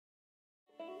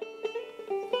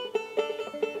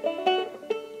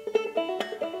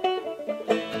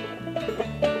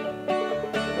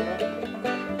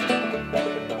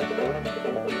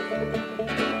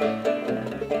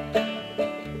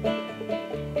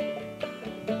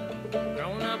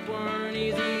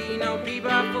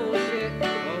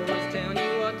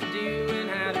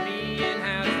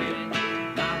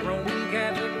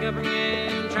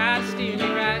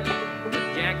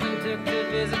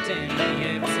attend me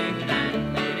every single night.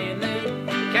 And in them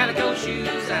calico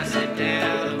shoes, I stepped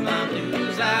out of my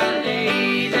blues. I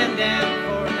laid them down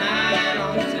for a night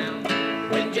on the town.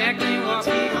 When Jacqueline walks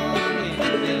me home in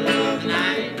the middle of the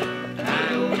night,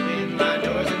 I open my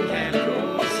doors and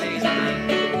calico stays behind.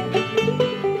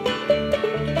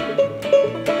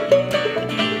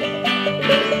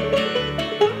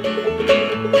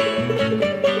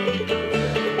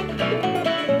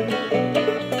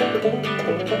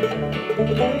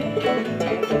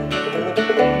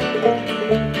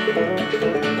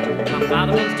 My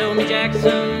father once told me,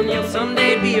 Jackson, you'll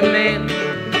someday be a man,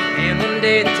 and one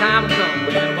day the time will come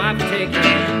when a wife will take your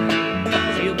hand.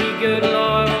 She'll be good and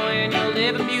loyal, and you'll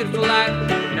live a beautiful life.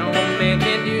 No man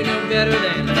can do no better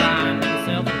than find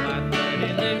himself a wife. But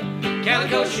in them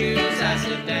calico shoes, I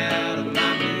slipped out of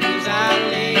my blues. I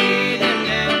laid them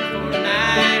down for a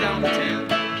night on the town.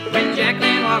 When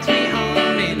Jacqueline walks me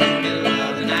home in the middle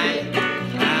of the night,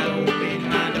 I open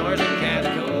my doors and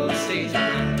calico stays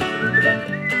behind.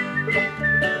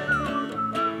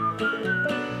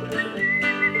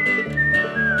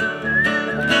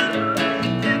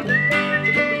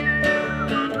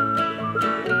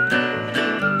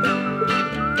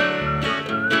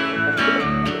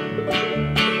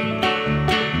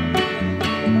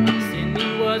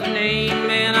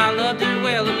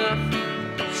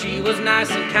 She was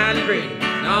nice and kind and great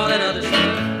and all that other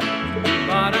stuff. We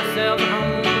bought ourselves a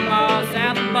home all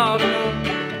south of Baltimore.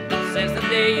 Since the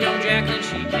day, Jacqueline,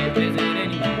 she can't visit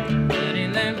anymore. But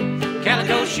in them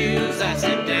calico shoes, I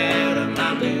stepped out of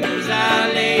my blues.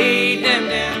 I laid them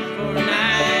down for a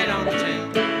night on the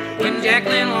town. When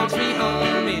Jacqueline walks me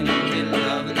home in the middle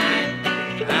of the night,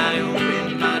 I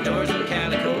open my doors and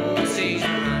calico stays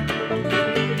behind.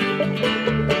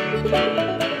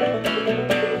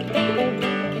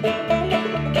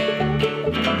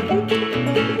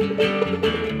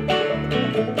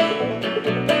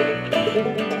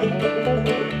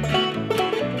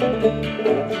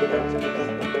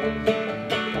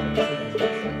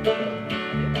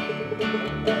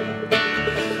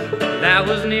 That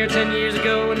was near 10 years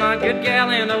ago when my good gal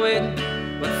and I wed.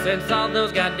 But since all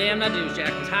those goddamn I-do's,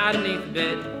 Jacqueline's hiding beneath the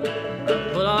bed.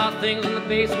 I put all things in the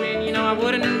basement, I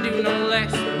wouldn't do no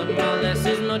less. But my less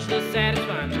is much less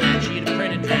satisfying than a sheet of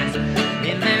printed dress.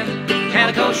 In them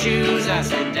calico shoes, I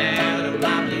slipped out of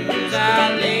my blues.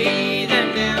 I laid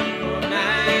them down for a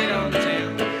night on the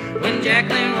town. When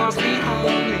Jacqueline walks me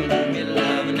home in the middle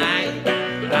of the night,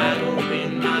 I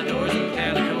open my doors and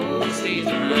calico stays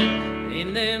behind.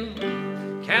 In them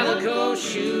calico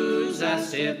shoes, I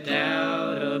stepped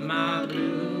out of my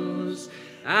blues.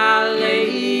 I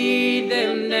laid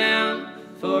them down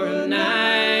for a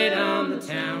night on the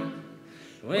town.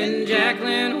 When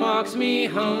Jacqueline walks me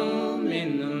home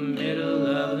in the middle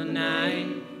of the night,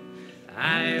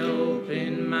 I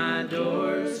open my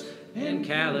doors and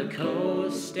calico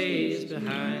stays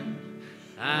behind.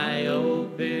 I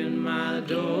open my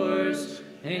doors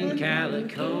and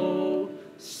calico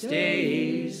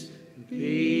stays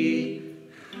behind.